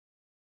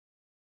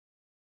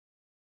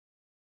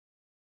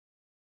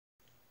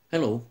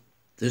Hello,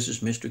 this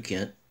is Mr.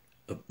 Kent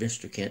of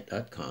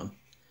MrKent.com,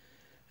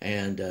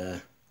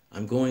 and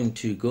I'm going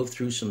to go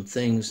through some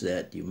things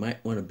that you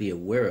might want to be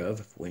aware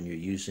of when you're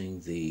using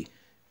the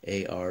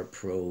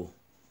AR.Pro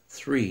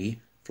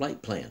 3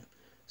 flight plan.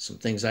 Some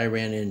things I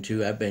ran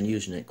into. I've been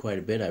using it quite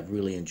a bit. I've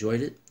really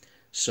enjoyed it.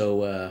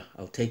 So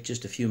I'll take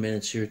just a few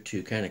minutes here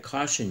to kind of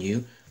caution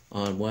you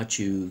on what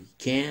you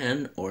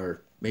can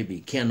or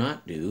maybe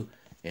cannot do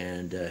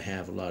and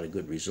have a lot of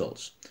good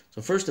results.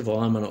 So first of all,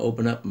 I'm going to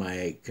open up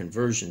my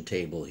conversion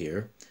table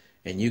here,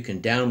 and you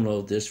can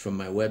download this from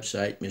my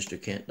website,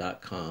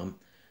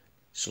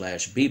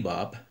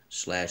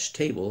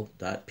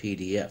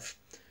 mrkent.com/bebop/table.pdf.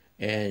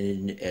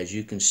 And as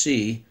you can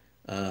see,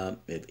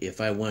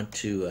 if I want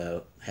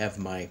to have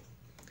my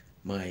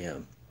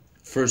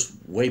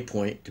first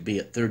waypoint to be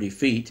at 30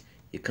 feet,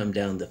 you come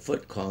down the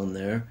foot column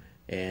there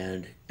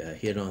and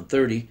hit on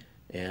 30,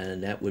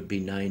 and that would be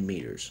 9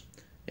 meters.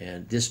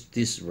 And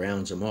this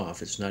rounds them off.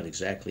 It's not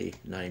exactly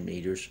 9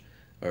 meters,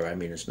 or I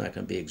mean, it's not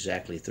going to be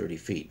exactly 30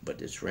 feet,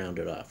 but it's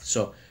rounded off.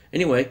 So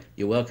anyway,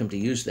 you're welcome to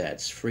use that.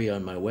 It's free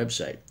on my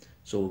website.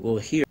 So we'll go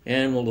here,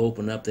 and we'll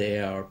open up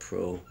the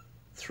AR.Pro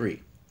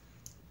 3.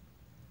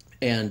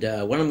 And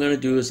what I'm going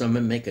to do is I'm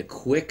going to make a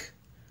quick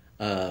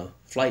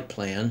flight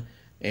plan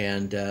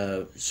and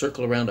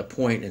circle around a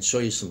point and show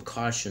you some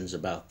cautions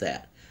about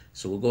that.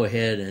 So we'll go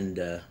ahead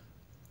and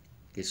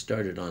get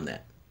started on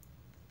that.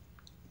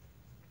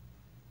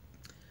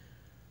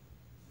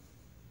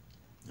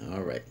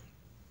 All right.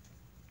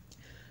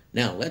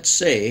 Now let's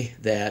say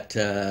that,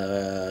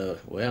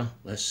 well,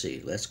 let's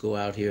see. Let's go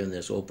out here in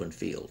this open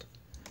field.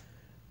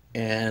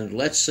 And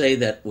let's say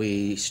that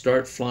we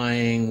start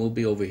flying. We'll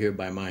be over here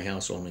by my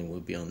house only. We'll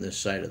be on this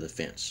side of the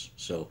fence.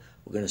 So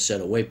we're going to set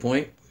a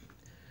waypoint.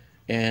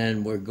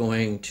 And we're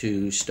going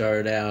to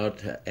start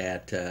out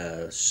at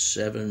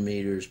 7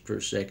 meters per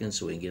second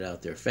so we can get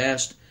out there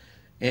fast.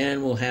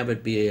 And we'll have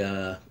it be,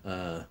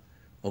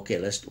 okay,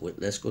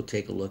 let's go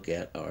take a look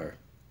at our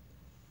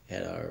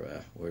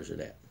where's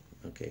it at?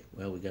 Okay,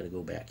 well, we got to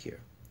go back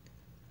here.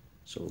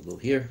 So we'll go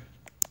here,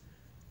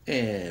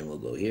 and we'll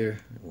go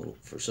here. Well,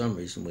 for some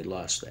reason, we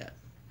lost that.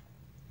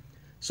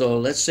 So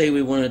let's say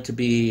we want it to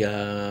be,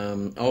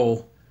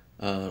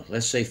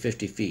 let's say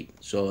 50 feet.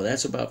 So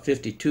that's about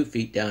 52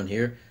 feet down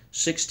here.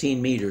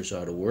 16 meters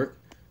ought to work.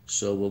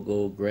 So we'll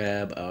go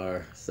grab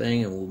our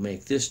thing, and we'll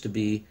make this to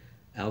be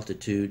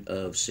altitude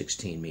of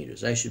 16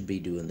 meters. I should be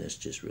doing this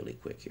just really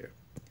quick here.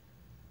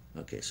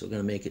 Okay, so we're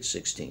going to make it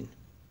 16.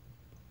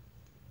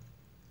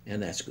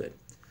 And that's good.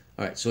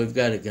 All right, so we're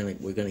going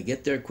to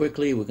get there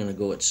quickly. We're going to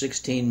go at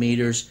 16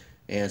 meters,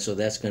 and so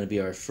that's going to be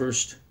our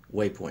first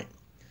waypoint.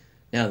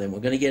 Now then,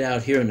 we're going to get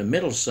out here in the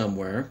middle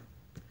somewhere,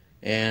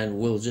 and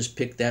we'll just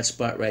pick that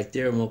spot right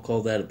there, and we'll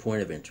call that a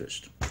point of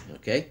interest.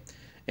 Okay,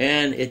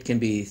 and it can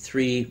be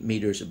 3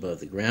 meters above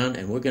the ground,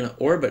 and we're going to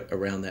orbit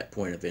around that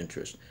point of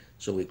interest.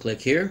 So we click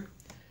here,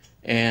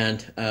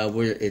 and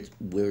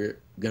we're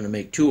going to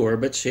make 2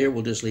 orbits here.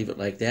 We'll just leave it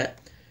like that.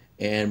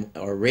 And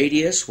our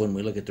radius, when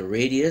we look at the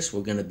radius,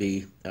 we're going to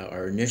be,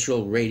 our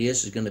initial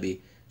radius is going to be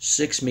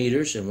 6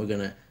 meters, and we're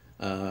going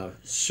to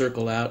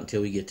circle out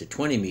until we get to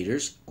 20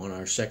 meters on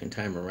our second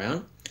time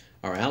around.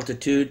 Our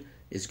altitude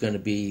is going to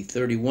be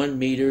 31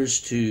 meters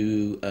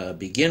to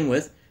begin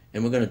with,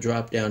 and we're going to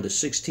drop down to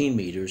 16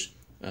 meters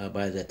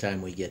by the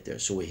time we get there.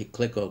 So we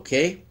click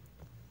OK,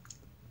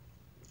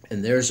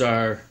 and there's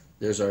our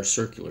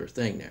circular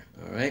thing there.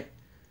 All right.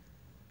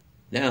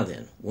 Now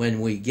then,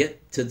 when we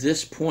get to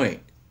this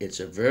point, it's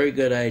a very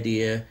good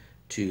idea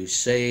to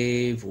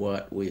save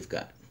what we've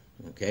got.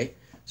 Okay,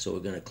 so we're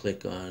going to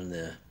click on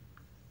the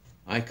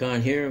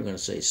icon here. We're going to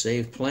say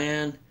Save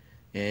Plan,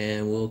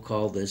 and we'll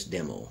call this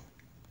Demo.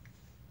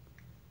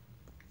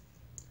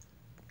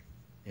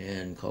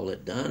 And call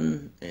it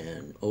Done,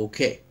 and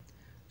OK.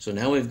 So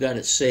now we've got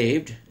it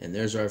saved, and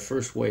there's our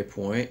first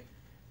waypoint,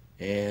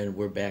 and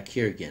we're back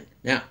here again.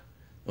 Now,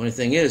 the only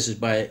thing is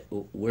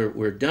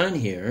we're done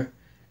here,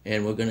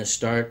 and we're going to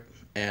start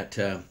at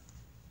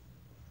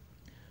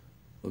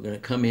we're going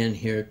to come in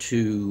here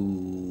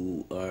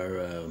to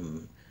our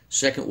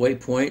second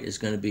waypoint. Is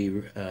going to be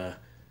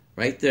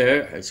right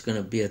there. It's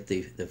going to be at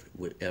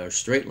our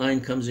straight line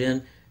comes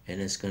in,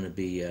 and it's going to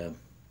be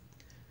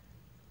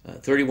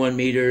 31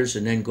 meters,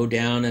 and then go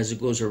down as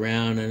it goes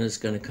around, and it's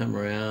going to come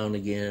around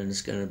again.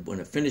 It's going to, when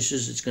it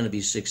finishes, it's going to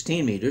be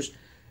 16 meters,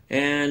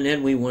 and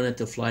then we want it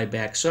to fly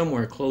back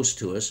somewhere close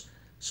to us.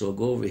 So we'll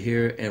go over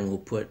here, and we'll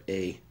put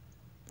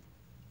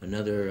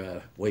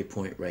another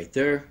waypoint right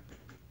there.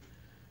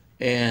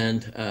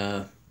 And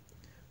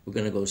we're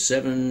going to go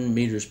 7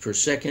 meters per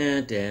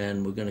second,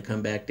 and we're going to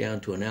come back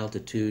down to an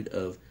altitude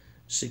of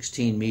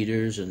 16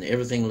 meters, and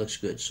everything looks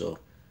good. So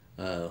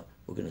we're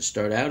going to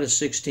start out at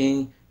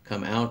 16,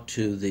 come out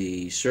to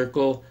the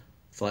circle,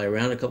 fly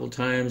around a couple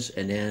times,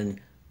 and then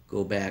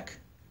go back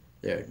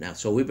there. Now,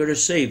 so we better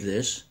save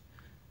this.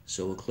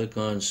 So we'll click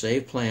on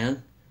Save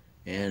Plan,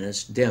 and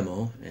it's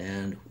Demo,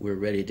 and we're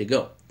ready to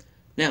go.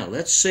 Now,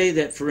 let's say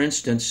that, for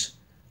instance,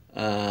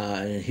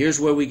 and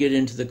here's where we get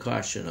into the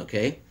caution,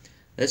 okay?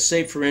 Let's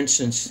say, for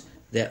instance,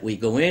 that we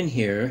go in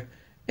here,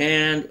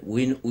 and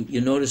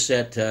you notice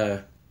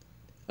that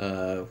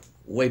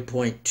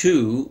waypoint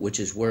 2, which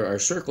is where our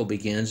circle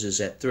begins,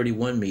 is at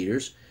 31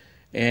 meters,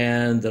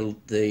 and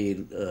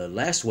the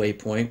last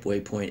waypoint,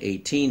 waypoint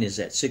 18, is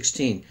at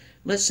 16.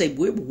 Let's say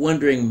we're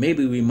wondering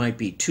maybe we might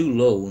be too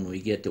low when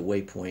we get to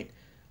waypoint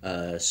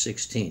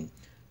 16,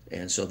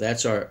 and so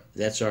that's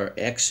our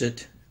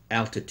exit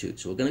altitude.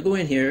 So we're going to go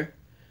in here,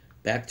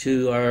 back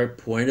to our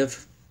point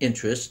of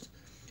interest,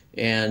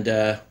 and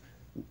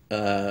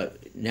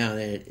now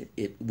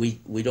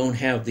we don't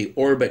have the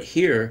orbit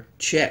here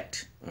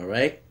checked, all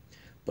right?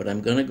 But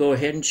I'm going to go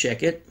ahead and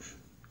check it.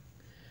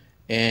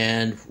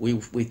 And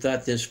we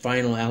thought this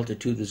final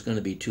altitude was going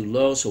to be too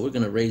low, so we're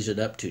going to raise it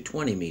up to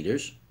 20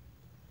 meters.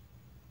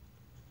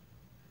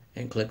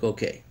 And click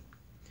OK.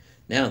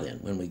 Now then,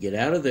 when we get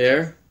out of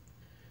there,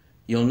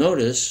 you'll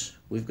notice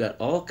we've got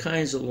all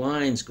kinds of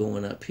lines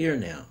going up here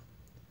now.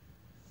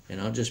 And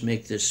I'll just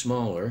make this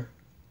smaller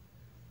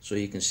so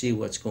you can see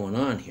what's going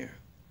on here.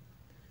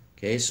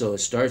 Okay, so it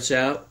starts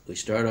out, we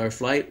start our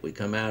flight, we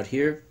come out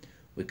here,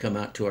 we come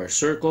out to our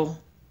circle,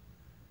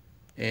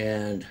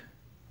 and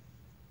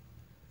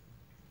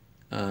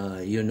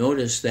you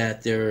notice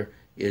that there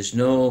is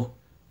no,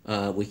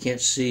 we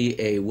can't see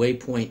a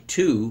waypoint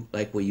 2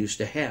 like we used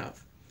to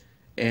have.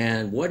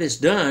 And what it's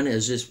done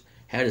is it's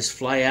had us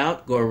fly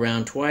out, go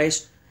around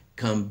twice,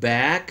 come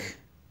back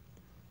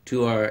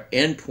to our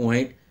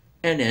endpoint,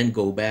 and then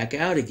go back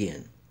out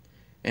again.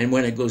 And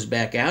when it goes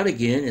back out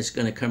again, it's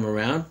going to come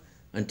around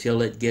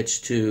until it gets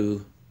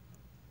to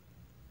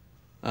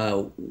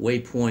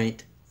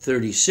waypoint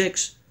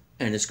 36,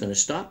 and it's going to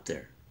stop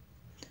there.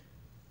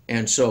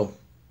 And so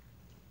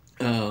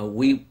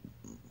we've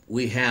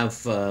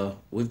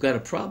got a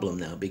problem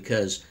now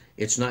because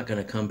it's not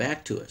going to come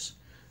back to us.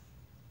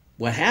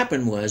 What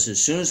happened was,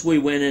 as soon as we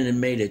went in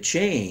and made a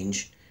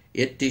change,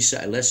 it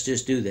decided, let's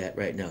just do that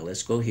right now.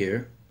 Let's go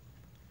here.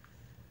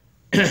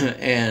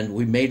 And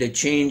we made a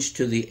change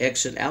to the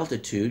exit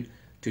altitude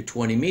to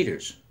 20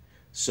 meters.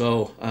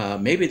 So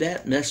maybe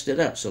that messed it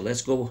up. So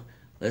let's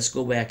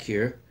go back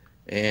here,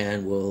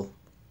 and we'll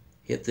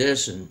hit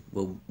this, and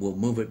we'll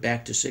move it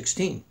back to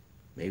 16.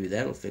 Maybe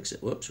that'll fix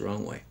it. Whoops,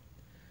 wrong way.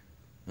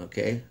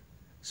 Okay,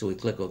 so we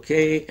click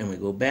OK, and we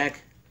go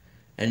back,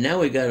 and now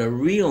we got a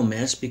real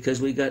mess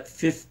because we got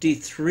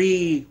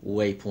 53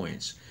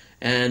 waypoints,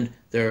 and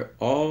they're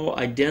all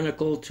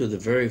identical to the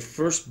very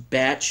first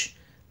batch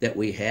that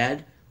we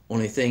had.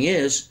 Only thing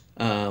is,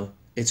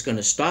 it's going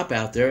to stop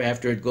out there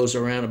after it goes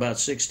around about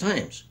 6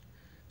 times.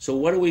 So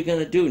what are we going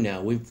to do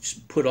now? We've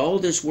put all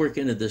this work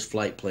into this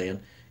flight plan,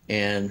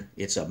 and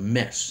it's a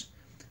mess.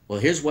 Well,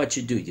 here's what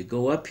you do. You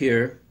go up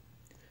here,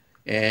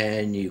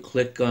 and you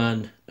click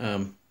on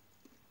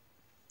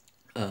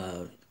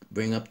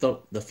bring up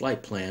the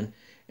flight plan,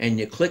 and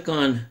you click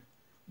on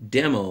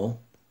Demo,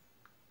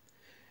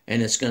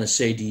 and it's going to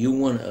say, do you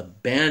want to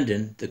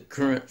abandon the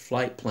current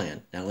flight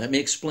plan? Now let me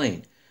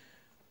explain.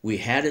 We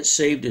had it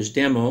saved as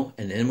demo,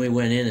 and then we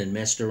went in and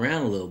messed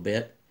around a little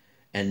bit,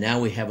 and now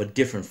we have a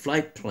different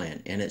flight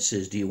plan, and it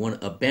says, do you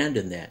want to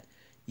abandon that?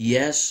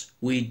 Yes,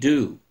 we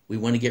do. We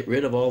want to get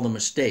rid of all the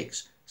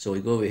mistakes. So we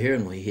go over here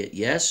and we hit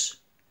yes,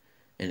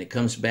 and it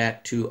comes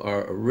back to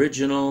our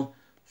original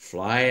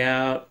fly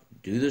out,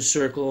 do the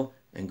circle,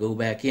 and go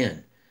back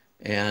in.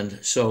 And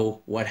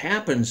so what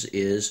happens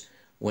is,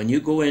 when you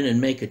go in and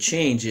make a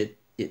change, it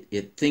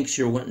thinks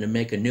you're wanting to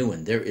make a new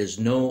one. There is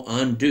no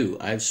undo.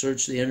 I've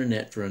searched the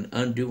internet for an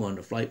undo on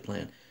the flight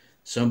plan.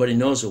 Somebody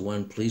knows of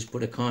one, please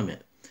put a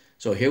comment.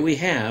 So here we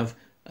have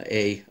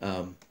a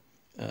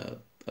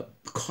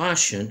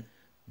caution.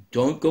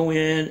 Don't go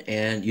in,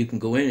 and you can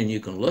go in and you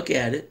can look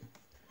at it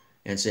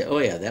and say, oh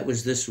yeah, that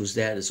was this, was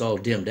that, it's all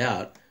dimmed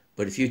out.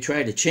 But if you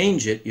try to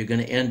change it, you're going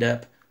to end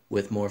up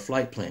with more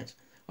flight plans.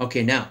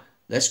 Okay, now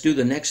let's do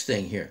the next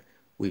thing here.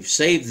 We've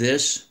saved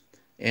this,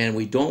 and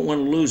we don't want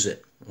to lose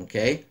it.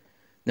 Okay,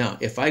 now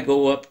if I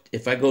go to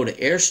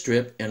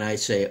Airstrip and I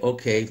say,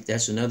 okay,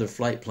 that's another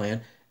flight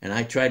plan, and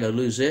I try to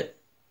lose it,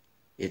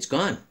 it's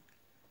gone.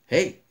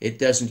 Hey, it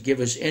doesn't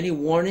give us any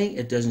warning.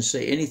 It doesn't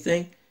say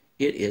anything.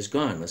 It is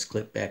gone. Let's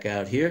click back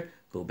out here,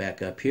 go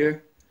back up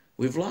here.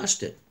 We've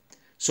lost it.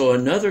 So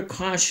another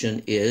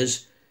caution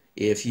is,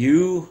 if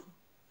you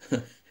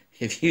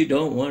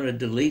don't want to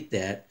delete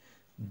that,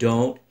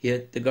 don't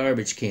hit the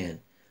garbage can.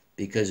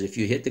 Because if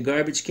you hit the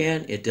garbage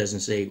can, it doesn't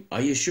say, are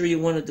you sure you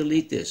want to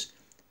delete this?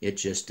 It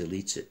just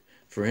deletes it.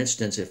 For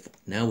instance, if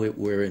now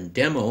we're in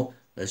demo,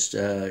 let's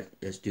do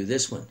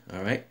this one,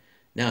 all right?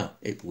 Now,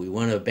 if we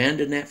want to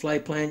abandon that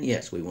flight plan,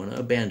 yes, we want to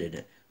abandon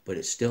it, but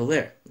it's still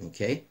there,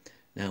 okay?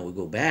 Now we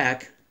go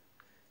back,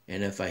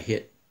 and if I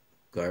hit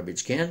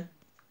garbage can,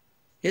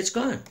 it's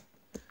gone.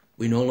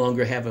 We no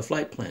longer have a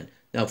flight plan.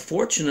 Now,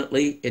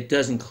 fortunately, it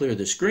doesn't clear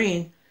the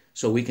screen,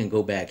 so we can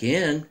go back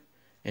in,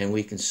 and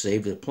we can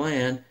save the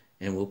plan,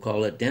 and we'll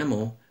call it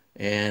demo,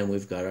 and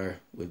we've got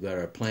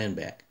our plan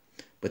back.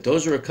 But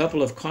those are a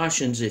couple of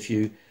cautions. If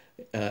you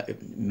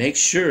make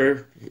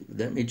sure,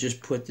 let me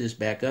just put this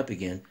back up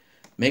again.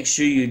 Make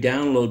sure you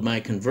download my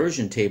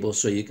conversion table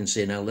so you can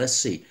say, now let's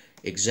see,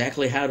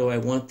 exactly how do I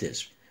want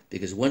this.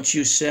 Because once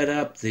you set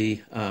up the,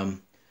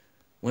 can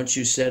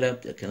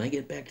I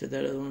get back to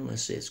that other one?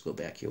 Let's go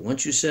back here.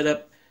 Once you set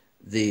up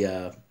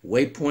the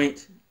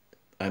waypoint,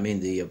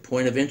 the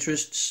point of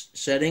interest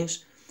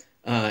settings,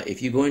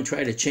 if you go and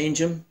try to change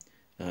them,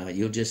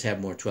 you'll just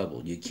have more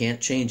trouble. You can't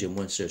change them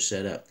once they're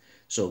set up.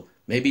 So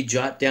maybe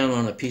jot down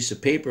on a piece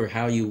of paper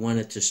how you want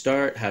it to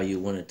start, how you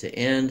want it to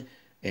end,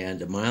 and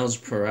the miles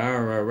per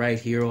hour are right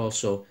here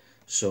also.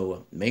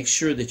 So make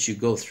sure that you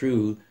go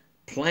through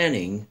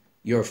planning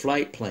your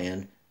flight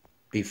plan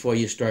before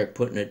you start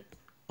putting it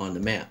on the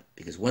map.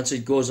 Because once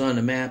it goes on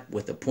the map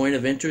with a point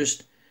of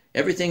interest,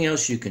 everything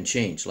else you can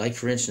change. Like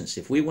for instance,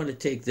 if we want to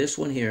take this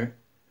one here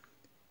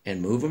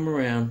and move them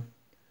around,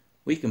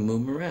 we can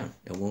move them around.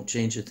 It won't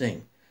change a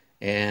thing.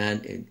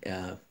 And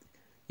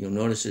you'll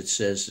notice it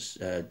says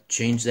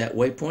change that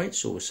waypoint,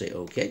 so we'll say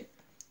OK.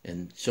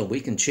 And so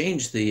we can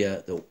change the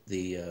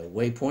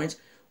waypoints.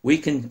 We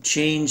can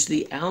change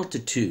the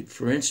altitude.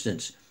 For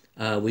instance,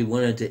 we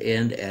wanted to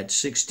end at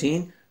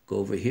 16. Go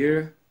over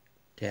here,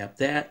 tap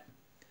that,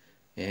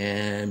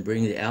 and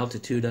bring the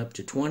altitude up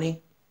to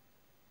 20.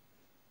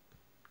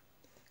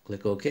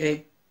 Click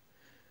OK.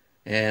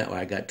 And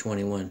I got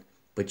 21.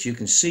 But you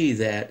can see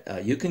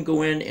that you can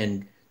go in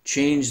and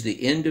change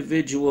the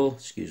individual,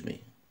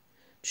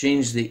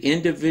 change the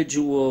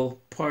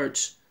individual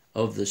parts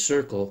of the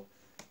circle,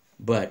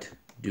 but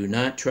do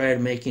not try to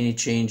make any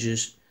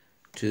changes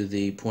to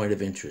the point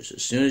of interest.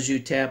 As soon as you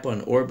tap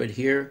on orbit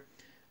here,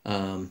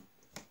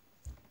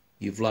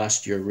 you've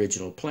lost your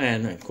original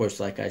plan. Of course,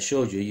 like I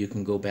showed you, you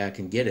can go back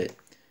and get it.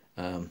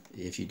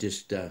 If you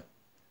just,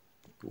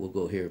 we'll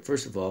go here.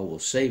 First of all, we'll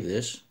save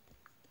this.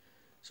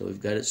 So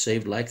we've got it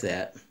saved like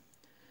that.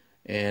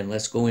 And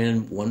let's go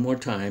in one more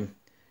time.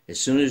 As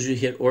soon as you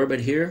hit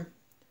orbit here,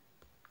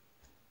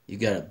 you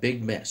got a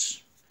big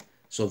mess.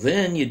 So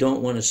then you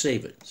don't want to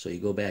save it. So you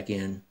go back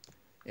in,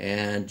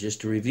 and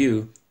just to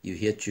review, you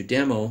hit your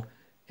demo,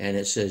 and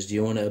it says, do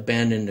you want to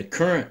abandon the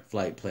current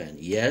flight plan?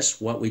 Yes,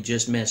 what we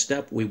just messed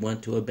up, we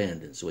want to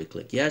abandon. So we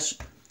click yes,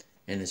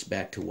 and it's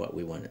back to what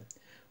we wanted.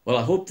 Well,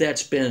 I hope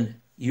that's been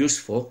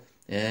useful.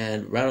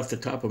 And right off the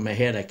top of my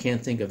head, I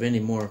can't think of any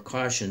more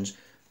cautions.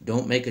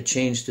 Don't make a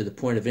change to the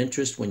point of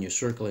interest when you're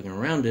circling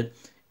around it.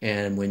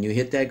 And when you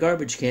hit that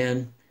garbage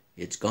can,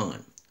 it's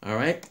gone. All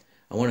right?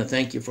 I want to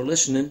thank you for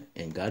listening,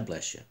 and God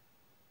bless you.